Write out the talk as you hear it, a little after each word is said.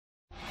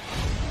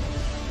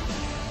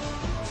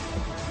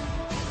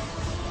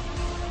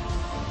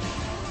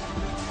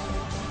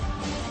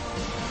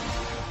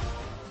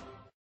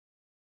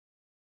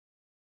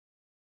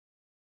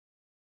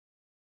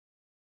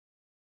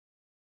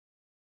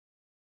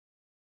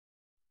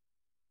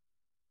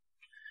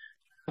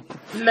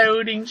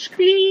Loading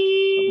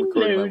screen. I'm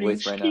recording my Loading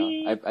voice right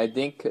screen. now. I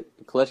think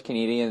Clutch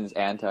Canadian's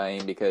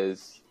anti-ing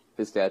because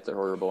his stats are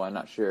horrible. I'm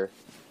not sure.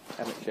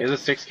 He has a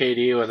 6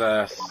 KD with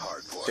a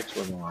 6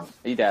 win loss.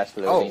 He dashed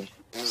for the Oh, team.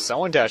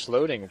 someone dashed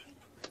loading.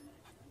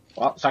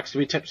 Well, sucks to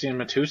be Tipsy and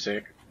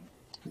Matusik.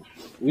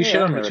 We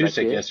shit on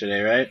Matusik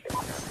yesterday, right?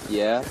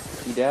 Yeah,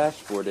 he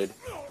dashboarded.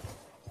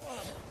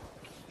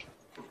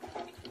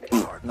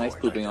 Nice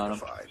pooping on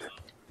him.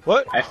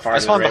 What? I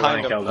farted spawned right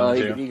behind when I him. killed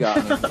him, too. He got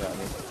me. He got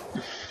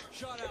me.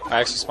 I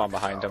actually spawned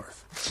behind him.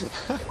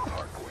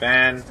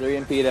 Ben, They're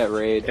impede at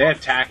raid. they have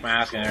tac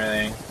mask and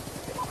everything.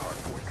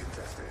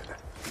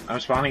 I'm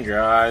spawning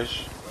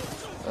garage.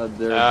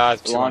 They're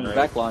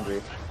back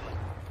laundry.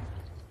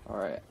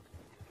 Alright.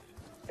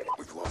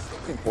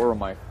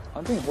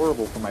 I'm doing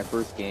horrible for my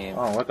first game.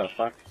 Oh, what the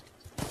fuck?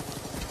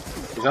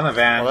 He's on the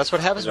van. Well, that's what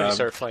happens when you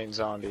start playing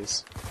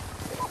zombies.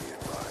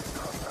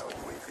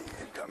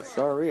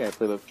 Sorry, I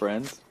play with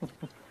friends.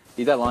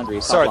 He's at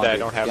laundry. Sorry laundry. that I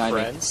don't have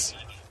friends.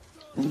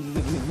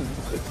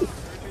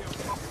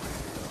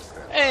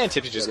 And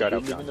Tipsy just got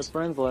living the outgunned.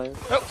 friends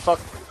life. Oh, fuck.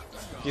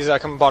 He's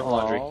coming bottom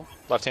laundry.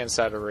 Left-hand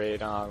side of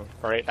raid.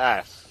 Right.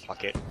 Ah,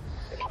 fuck it.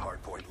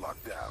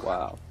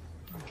 Wow.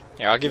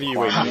 Yeah, I'll give you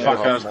Fuck, UAV.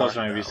 I was close to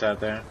my reset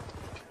there.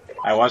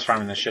 I was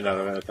farming the shit out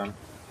of it with them.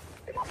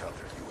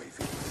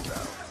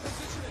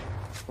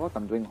 Fuck,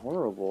 I'm doing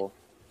horrible.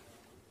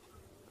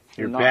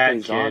 You're not bad, play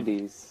kid.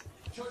 zombies.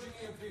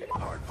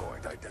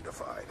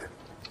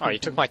 Oh, you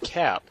took my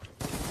cap.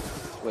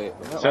 Wait,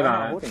 Sit I'm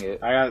not on holding it.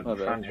 it. I got Oh,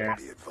 the front here.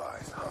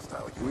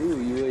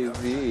 Ooh,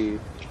 UAV.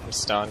 I'm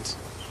stunned.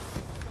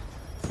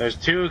 There's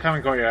 2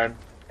 coming courtyard.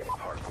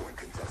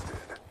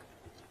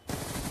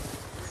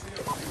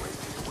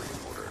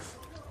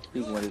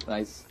 These one is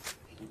nice.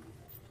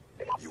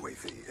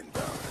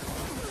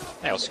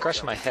 Hey, I was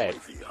scratching my head.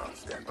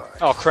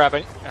 Oh crap,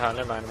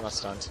 never mind, I'm not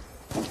stunned.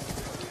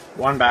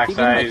 One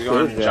backside, he's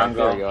going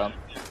jungle. There we go.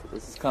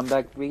 This is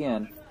comeback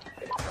begin.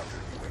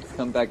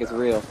 Comeback is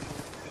real.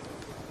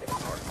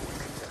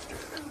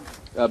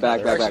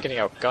 Back. They're actually getting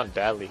outgunned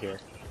badly here.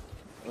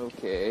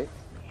 Okay.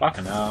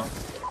 Fucking hell.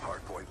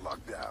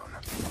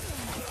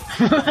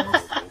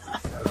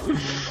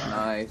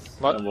 Nice.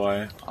 What? Oh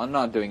boy. I'm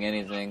not doing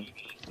anything.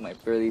 It's my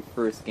very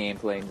first game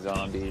playing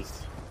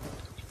zombies.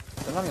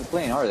 They're not even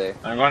playing, are they?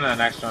 I'm going to the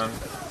next one.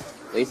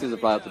 Ace is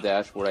about the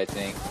dashboard, I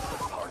think.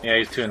 Yeah,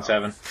 he's 2 and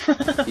 7.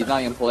 He's not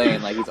even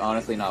playing, like he's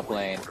honestly not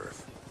playing.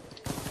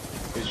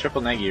 He's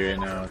triple neggy right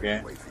now,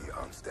 okay?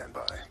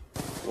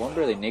 Well, I'm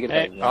barely negative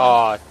Hey, by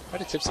one. why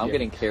did Tipsy I'm get-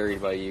 getting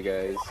carried by you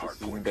guys.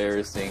 This is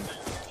embarrassing.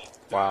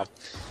 Wow.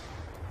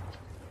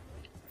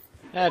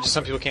 Yeah, just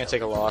some people can't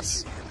take a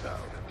loss.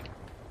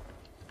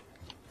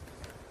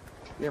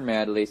 You're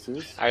mad,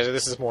 Laces. Actually,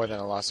 this is more than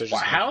a loss. They're Wow,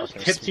 just how is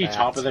fucking Tipsy smacked.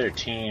 top of their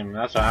team?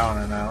 That's what I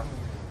want to know.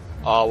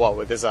 What,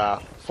 with his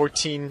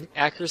 14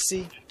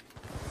 accuracy?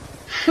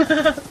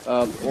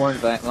 Orange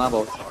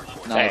Lambo.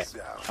 Nice.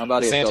 Hey, I'm about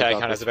to this get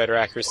anti-icon has a better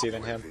accuracy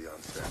than him.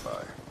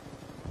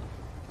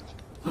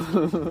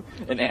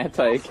 An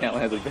anti-account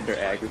has a better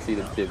accuracy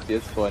than Tipsy.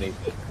 It's funny.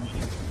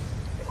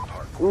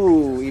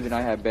 Ooh, even I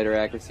have better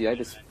accuracy. I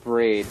just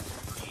sprayed,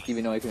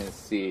 even though I couldn't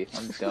see.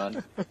 I'm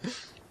done.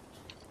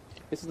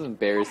 This is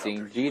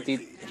embarrassing.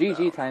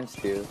 GG times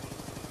 2.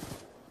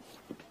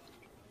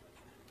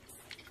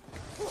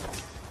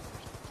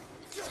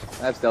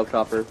 I have Stealth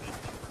Chopper.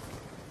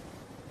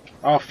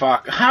 Oh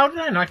fuck. How did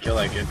I not kill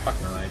that kid?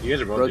 Fuck my life. You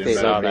guys are both Rotate, doing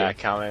Saw better. that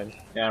coming.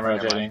 Yeah, I'm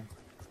rotating.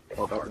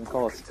 Oh, I can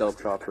call it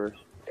Stealth Chopper.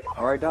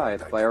 Or I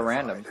died by a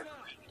random.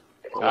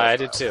 I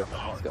did too.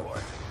 Let's go.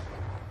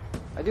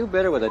 I do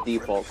better with a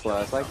default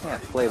class. I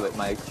can't play with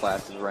my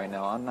classes right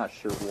now. I'm not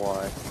sure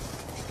why.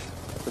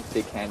 That's a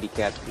big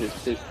handicap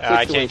situation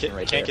I can't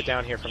right get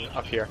down here from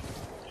up here.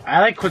 I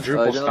like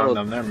quadruple there's a stun little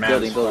them. They're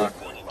mad as building.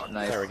 fuck.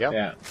 Nice. There we go.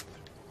 Yeah.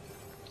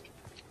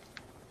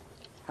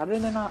 How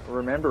did they not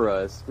remember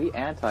us? We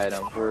anti-ed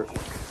them. We're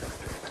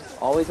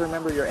always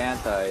remember your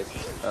antis.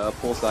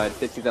 Full side.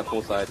 50's at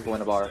full side. Go in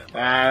the bar.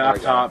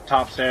 Up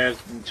top stairs.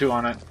 2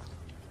 on it.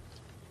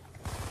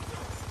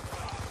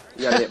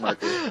 You gotta hit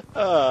marker.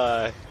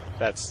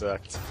 That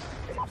sucked.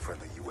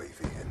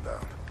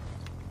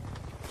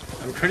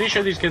 I'm pretty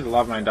sure these kids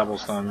love my double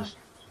stuns.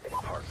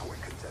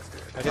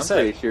 Like I I'm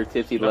said, pretty sure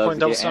Tipsy no loves point to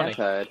double get stunning.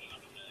 anti-ed.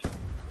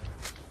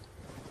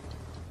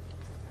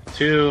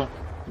 2,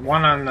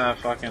 1 on the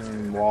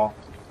fucking wall.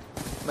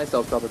 My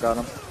Stealth Chopper got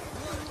him.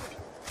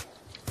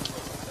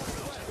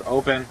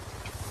 Open.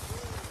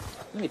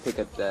 Let me pick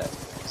up that.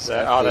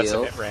 Oh, that's a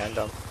Deal. bit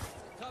random.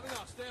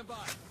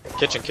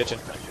 Kitchen.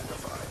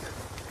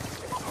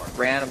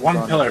 Random. One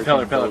on the pillar,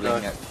 freaking pillar.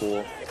 building at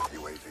pool.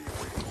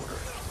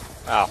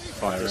 Oh,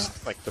 fuck, Whatever.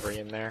 there's like 3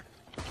 in there.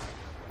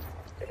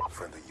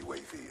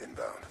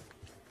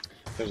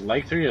 There's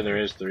like 3 or there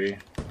is 3?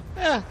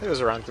 Yeah, it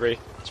was around 3.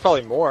 It's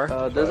probably more.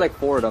 There's like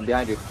 4 of them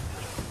behind you.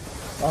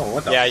 Oh,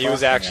 what the Yeah, fuck? he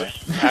was actually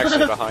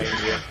behind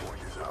you.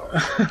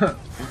 I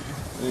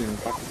didn't even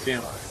fucking see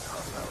him.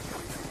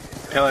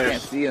 Can't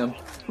Pillars. see him.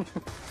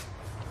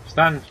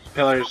 Stun.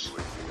 Pillars.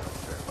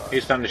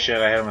 He's stunned to shit.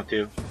 I hit him with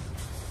 2.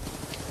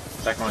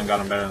 Second one got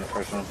him better than the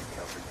first one.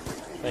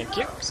 Thank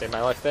you. Saved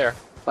my life there.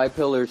 5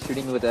 pillars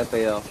shooting me with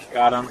FAL.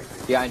 Got him.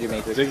 Behind you,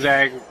 Matrix.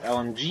 Zigzag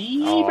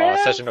LMG. Oh, man.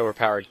 such an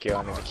overpowered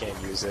gun and we can't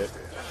use it.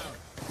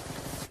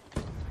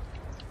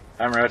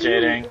 I'm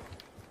rotating.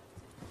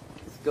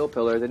 Still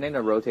pillars, and then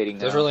they're rotating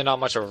now. There's really not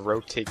much of a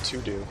rotate to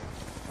do.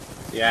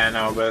 Yeah, I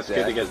know, but it's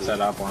good to get set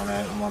up on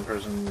it and one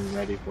person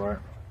ready for it.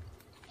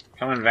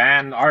 Coming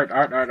Van. Art.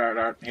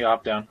 He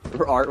hopped down.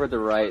 Art with the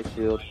right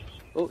shield.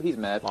 Oh, he's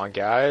mad. Come on,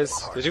 guys.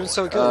 They're doing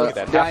so good. Look at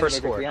that. Half Behind our you,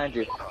 score. behind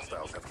you.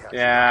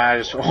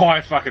 Yeah,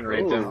 I fucking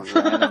raped him.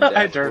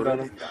 I turned on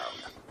him.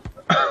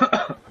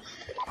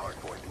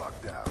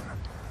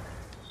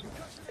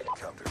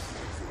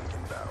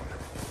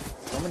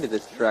 I'm gonna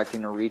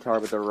distracting a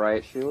retard with the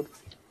right shield.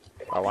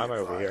 Oh, why am I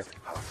over here?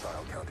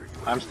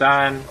 I'm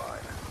stunned.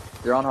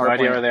 They're on hard Right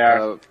point. over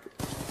there.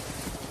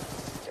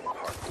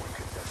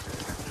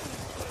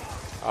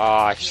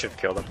 Ah, I should have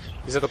killed him.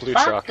 He's at the blue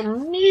truck. Fuck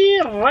me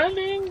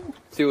running.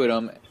 2 of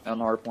them on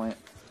hard point.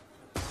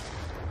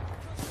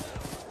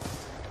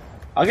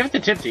 I'll give it to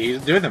Tipsy.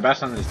 He's doing the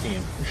best on this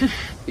team.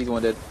 He's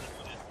wounded.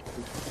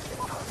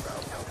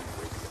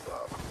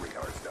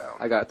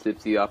 I got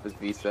Tipsy off his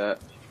VSAT.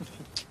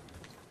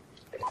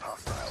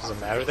 Does it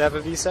matter to have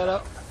a V set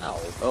up? No.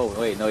 Oh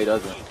wait, no he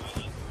doesn't.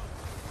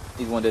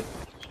 He's wounded.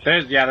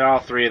 They're all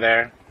 3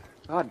 there.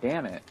 God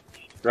damn it.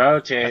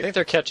 Rotate. I think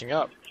they're catching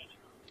up.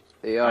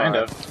 They are. Kind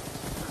of.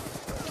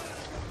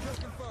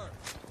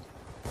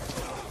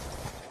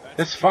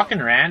 This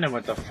fucking random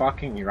with the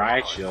fucking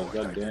riot shield.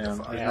 God damn.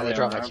 Yeah, they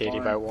dropped my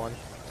KD by 1.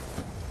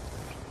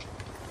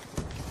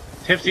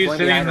 Tipsy's Going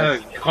sitting in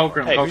behind the cloak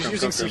room. Hey, who's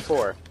using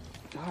C4?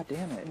 God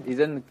damn it. He's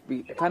in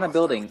the kind of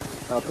building.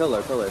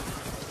 Pillar.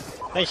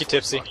 Thank you,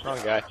 Tipsy. Wrong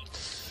guy.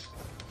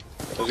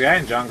 There's a guy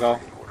in jungle.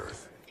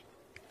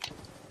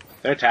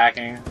 They're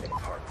attacking.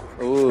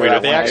 Ooh, Wait, are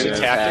they that actually one is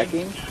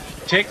attacking?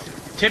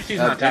 Tipsy's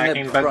not in the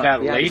attacking, but front.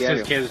 that Yeah, Laces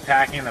yeah. kid is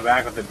attacking in the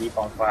back with the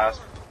default class.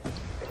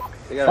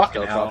 They got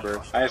Fucking a hell.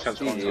 stealth chopper. I just got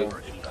spun. GG.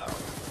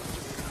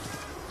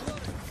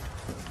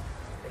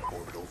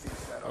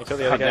 You kill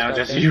the God other guy. damn,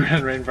 Jesse, you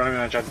ran right in front of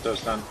me and I tried to throw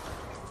stun.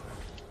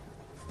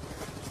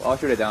 I'll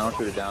shoot it down.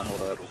 Hold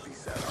up.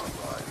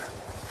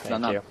 Thank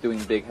I'm you. not doing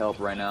big help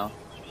right now.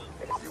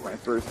 My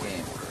first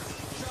game.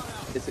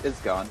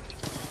 It's gone.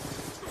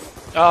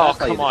 Oh, That's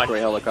how you come on. destroy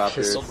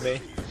helicopters. Pistoled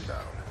me.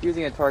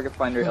 Using a target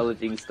finder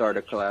elegy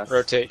starter class.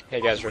 Rotate.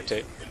 Hey guys,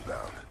 rotate.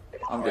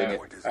 I'm doing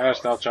it. I got a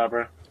stealth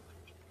chopper.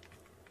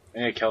 I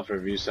need a kill for a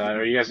view side.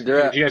 Or you guys,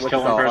 They're at- did you guys what's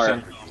kill it one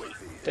called, person?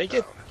 They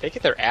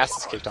get their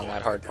asses kicked on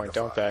that hard point,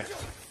 don't they?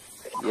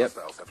 Yep.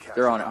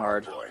 They're on it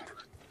hard.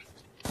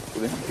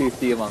 Even if you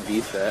see them on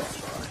VSAT.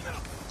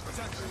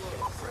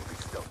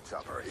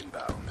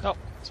 Oh,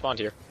 spawned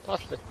here.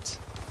 Perfect.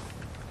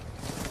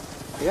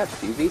 They got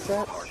 2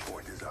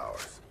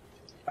 VSATs?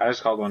 I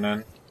just called one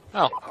in.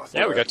 Oh,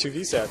 yeah, we got 2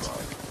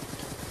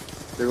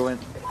 VSATs. They're going...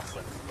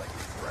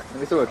 Let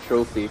me throw a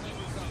trophy.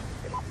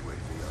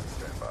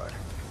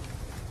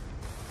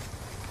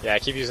 Yeah, I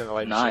keep using the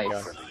light machine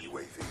Nice. gun.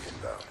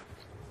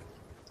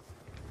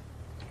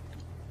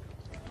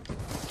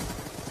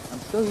 I'm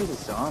still using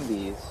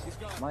zombies.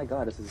 My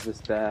god, this is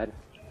just bad.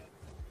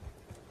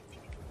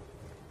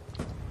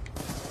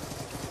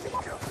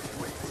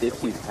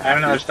 Dipsy's I have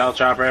another stealth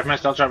chopper. If my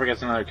stealth chopper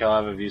gets another kill, I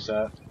have a view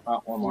set.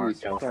 Oh, one more He's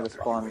kill. trying to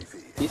spawn.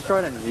 He's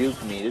trying to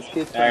juke me. This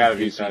kid's Yeah, I got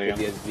trying a to juke VSAT me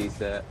because he again. has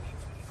VSAT.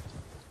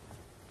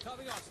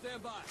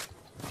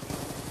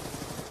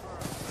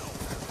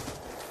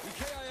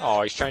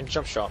 Oh, he's trying to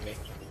jump shot me.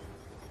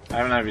 I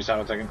have another view set.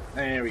 1 second.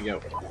 There we go.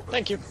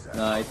 Thank you.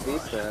 Nice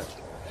VSAT.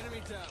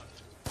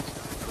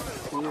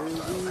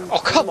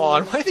 Oh, come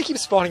on. Why do they keep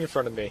spawning in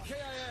front of me?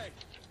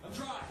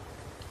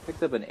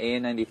 Picked up an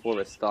AN-94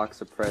 with stock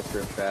suppressor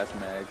and fast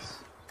mags.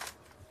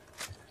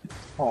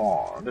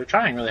 Oh, they're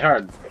trying really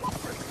hard.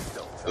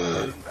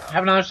 I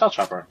have another stealth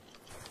chopper.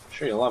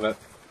 Sure, you'll love it.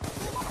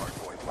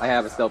 I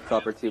have a stealth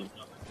chopper too.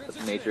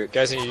 Matrix.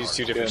 Guys need to use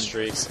 2 different Good.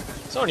 streaks.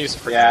 Someone use a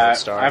freaking Yeah,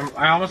 star.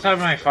 I almost have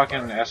my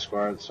fucking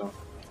escort, so.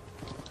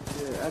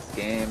 Yeah, that's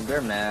game.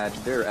 They're mad.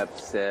 They're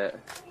upset.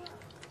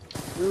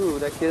 Ooh,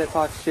 that kid that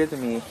talked shit to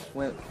me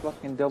went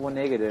fucking double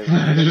negative.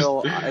 Even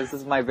though this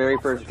is my very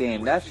first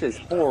game. That's just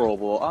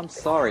horrible. I'm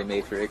sorry,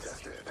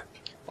 Matrix.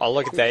 Oh,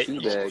 look at that.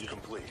 Teabag.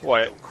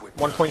 What?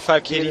 1.5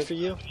 KD for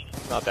you?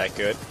 Not that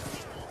good.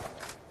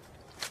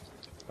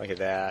 Look at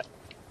that.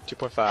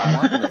 2.5.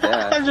 Want him to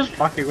dash. I'm just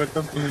fucking with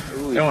them.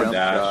 Ooh, They won't jump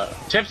dash.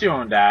 shot. Tipsy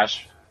won't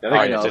dash. The other Oh,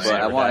 guy I know, Tipsy but I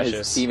never want his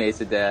dashes. teammates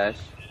to dash.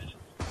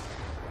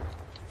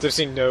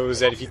 Dipsy knows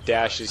that if he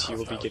dashes, he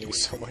will be getting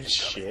so much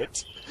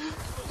shit.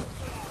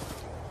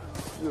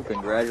 Ooh,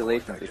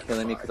 congratulations for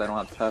killing me because I don't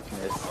have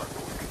toughness.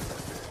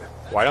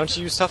 Why don't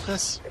you use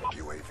toughness?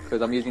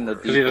 Because I'm using the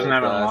Because he doesn't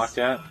have it class. unlocked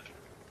yet.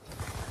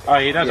 Oh,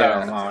 he does have Yeah.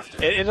 it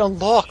unlocked. It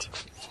unlocked.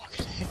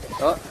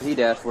 Oh, he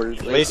dashed.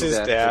 Laces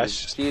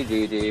dashed.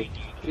 GG.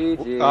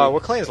 GG.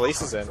 What clan is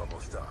Laces in?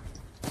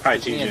 Probably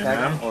Is he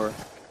attacking TGNM. or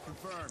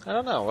I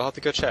don't know. We'll have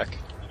to go check.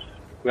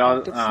 We all,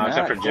 It's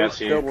except for not.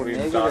 Jesse, Double we've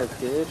negative, got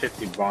kid.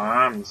 50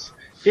 bombs.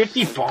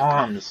 50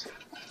 bombs!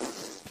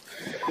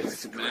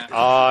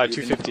 Ah,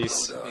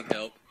 250s. Big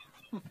help.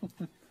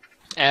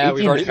 And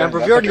we've 18 already defense, remember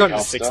we've that's already a gone big to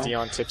help, 60 though.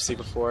 on Tipsy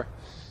before.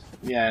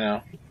 Yeah, I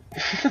know.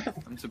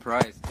 I'm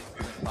surprised.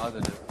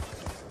 Positive.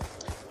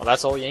 Well,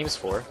 that's all he aims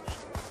for.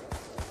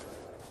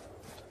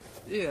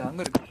 Yeah, I'm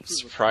gonna.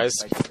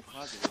 Surprised.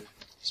 Positive.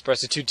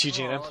 Surprised the 2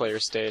 TGNM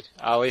players stayed.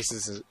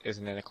 Laces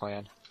isn't in a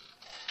clan.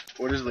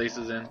 What is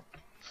Laces in?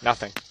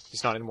 Nothing.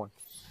 He's not in one.